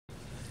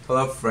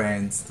Hello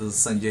friends, this is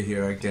Sanjay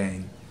here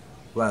again.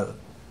 Well,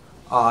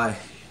 I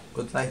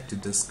would like to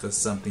discuss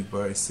something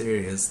very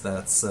serious,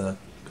 that's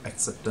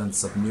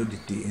acceptance of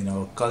nudity in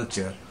our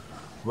culture.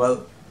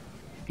 Well,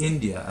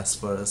 India, as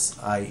far as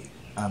I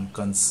am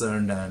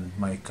concerned and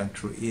my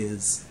country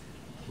is,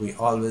 we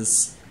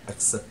always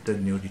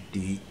accepted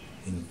nudity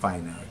in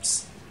fine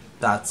arts.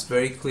 That's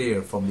very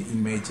clear from the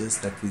images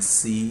that we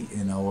see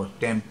in our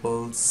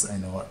temples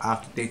and our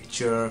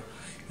architecture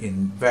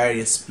in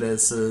various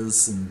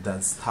places, and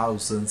that's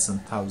thousands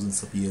and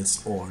thousands of years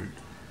old.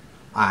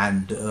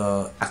 And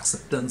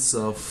acceptance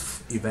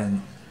of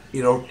even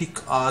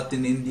erotic art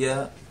in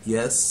India,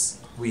 yes,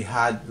 we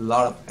had a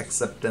lot of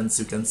acceptance.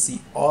 You can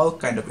see all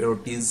kind of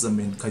eroticism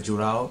in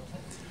Khajuraho,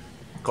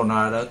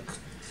 Karnataka,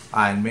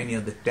 and many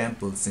other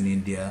temples in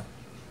India.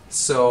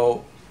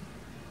 So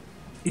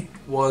it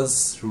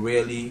was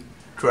really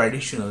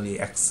traditionally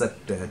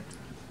accepted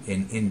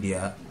in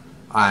India,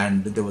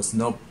 and there was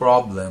no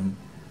problem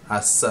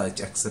as such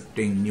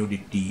accepting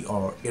nudity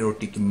or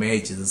erotic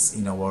images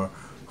in our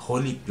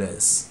holy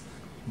place.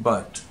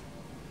 But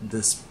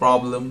this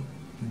problem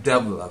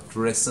developed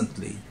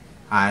recently,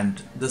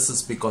 and this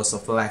is because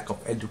of lack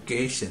of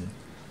education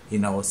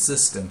in our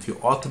system. Few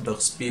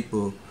Orthodox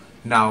people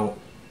now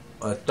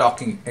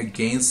talking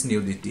against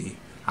nudity,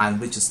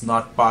 and which is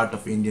not part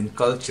of Indian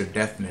culture,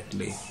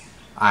 definitely.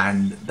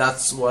 And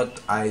that's what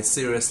I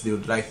seriously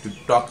would like to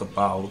talk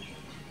about,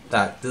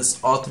 that this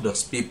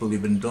Orthodox people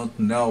even don't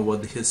know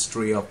what the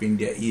history of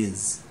India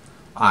is,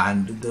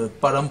 and the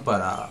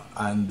parampara,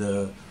 and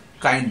the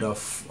kind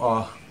of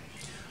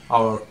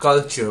our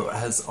culture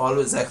has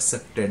always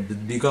accepted the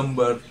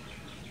Digambar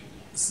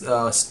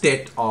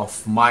state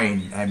of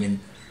mind. I mean,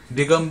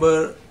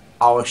 Digambar,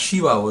 our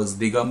Shiva was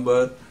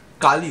Digambar,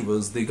 Kali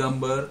was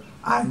Digambar,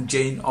 and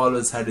Jain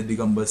always had a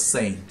Digambar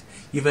saint.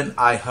 Even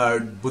I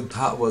heard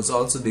Buddha was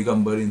also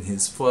Digambar in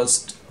his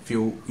first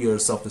few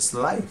years of his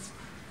life.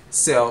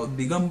 So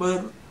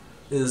Digambar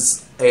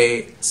is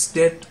a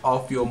state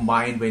of your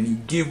mind when you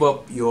give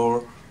up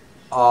your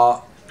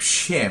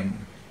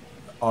shame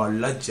or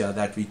lajja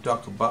that we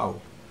talk about,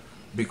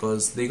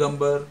 because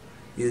Digambar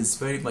is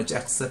very much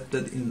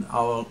accepted in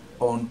our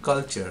own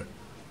culture.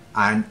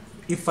 And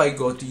if I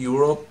go to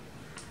Europe,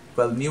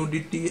 well,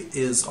 nudity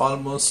is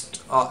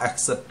almost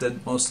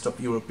accepted most of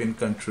European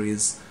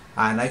countries,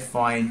 and I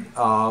find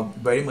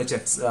very much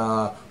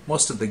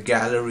most of the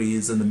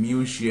galleries and the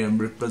museum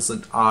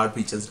represent art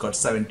which has got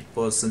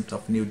 70%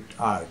 of nude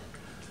art.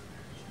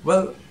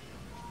 Well,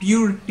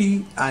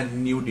 purity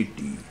and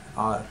nudity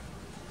are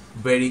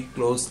very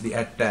closely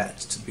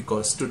attached,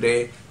 because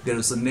today there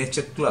is a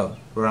nature club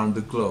around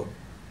the globe,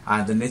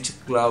 and the nature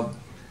club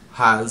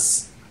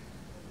has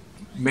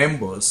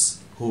members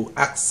who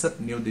accept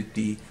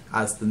nudity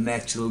as the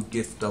natural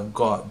gift of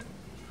God.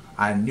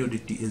 And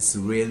nudity is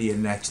really a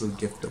natural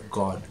gift of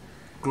God.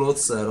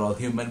 Clothes are all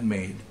human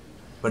made,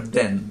 but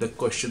then the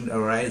question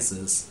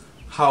arises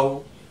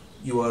how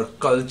you are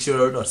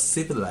cultured or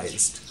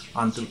civilized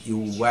until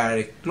you wear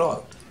a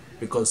cloth.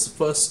 Because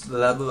first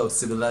level of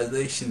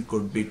civilization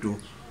could be to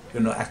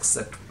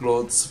accept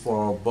clothes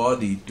for our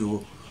body,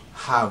 to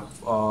have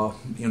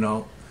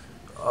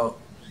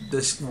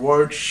this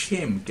word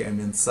shame came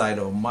inside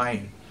our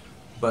mind.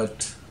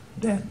 But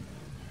then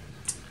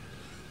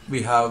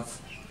we have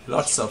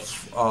lots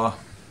of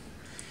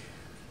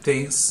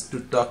things to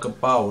talk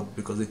about,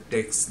 because it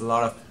takes a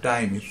lot of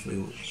time. If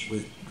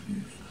we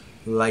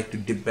like to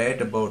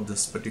debate about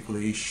this particular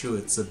issue,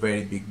 it's a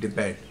very big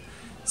debate.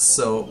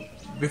 So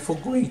before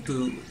going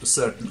to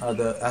certain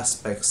other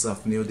aspects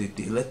of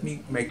nudity, let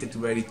me make it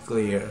very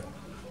clear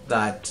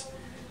that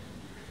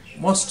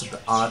most of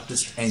the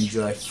artists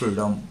enjoy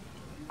freedom,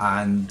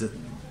 and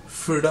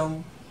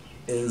freedom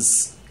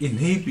is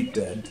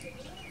inhibited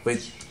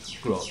with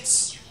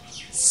clothes.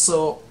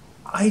 So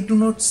I do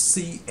not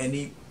see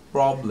any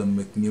problem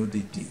with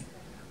nudity,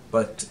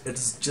 but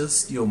it's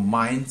just your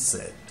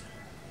mindset.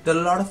 There are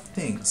a lot of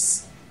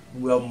things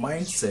your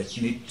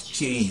mindset need to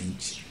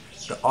change.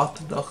 The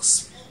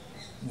orthodox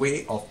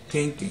way of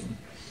thinking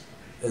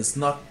is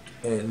not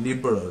a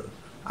liberal,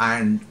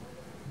 and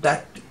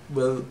that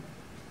will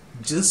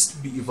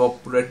just be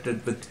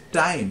evaporated with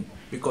time,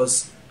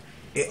 because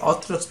a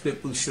orthodox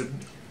people should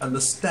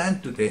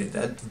understand today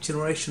that the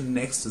generation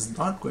next is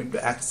not going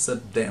to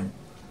accept them.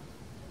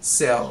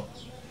 So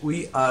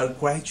we are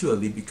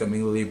gradually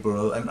becoming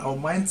liberal, and our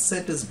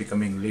mindset is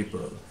becoming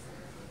liberal.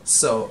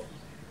 So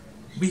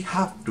we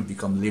have to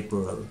become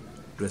liberal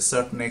to a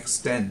certain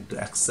extent to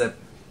accept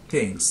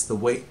things the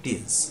way it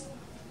is.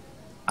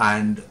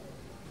 And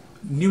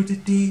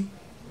nudity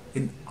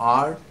in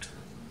art,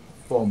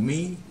 for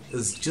me,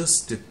 is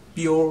just a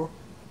pure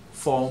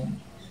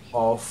form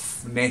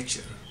of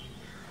nature,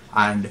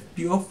 and a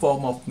pure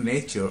form of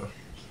nature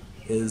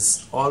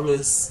is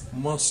always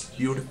most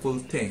beautiful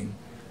thing.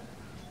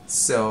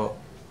 So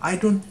I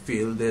don't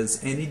feel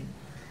there's any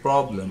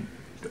problem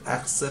to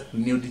accept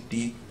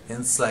nudity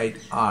inside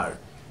art.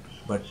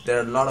 But there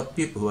are a lot of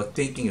people who are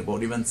thinking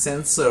about even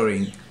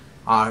censoring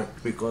art,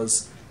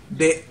 because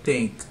they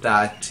think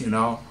that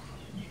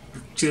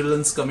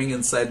children's coming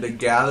inside the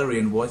gallery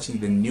and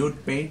watching the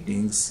nude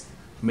paintings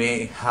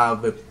may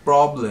have a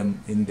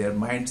problem in their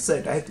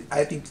mindset.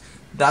 I think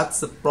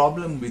that's the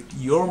problem with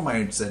your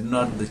mindset,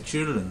 not the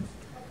children.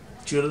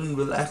 Children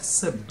will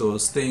accept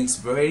those things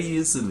very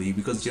easily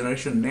because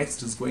generation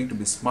next is going to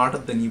be smarter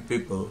than you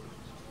people.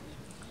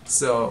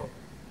 So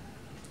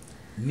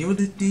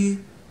nudity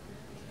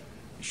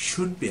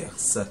should be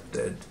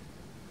accepted,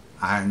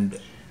 and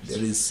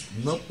there is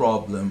no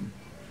problem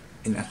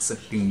in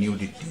accepting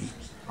nudity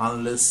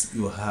unless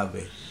you have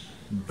a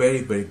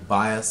very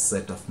biased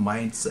set of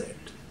mindset.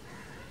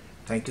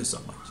 Thank you so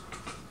much.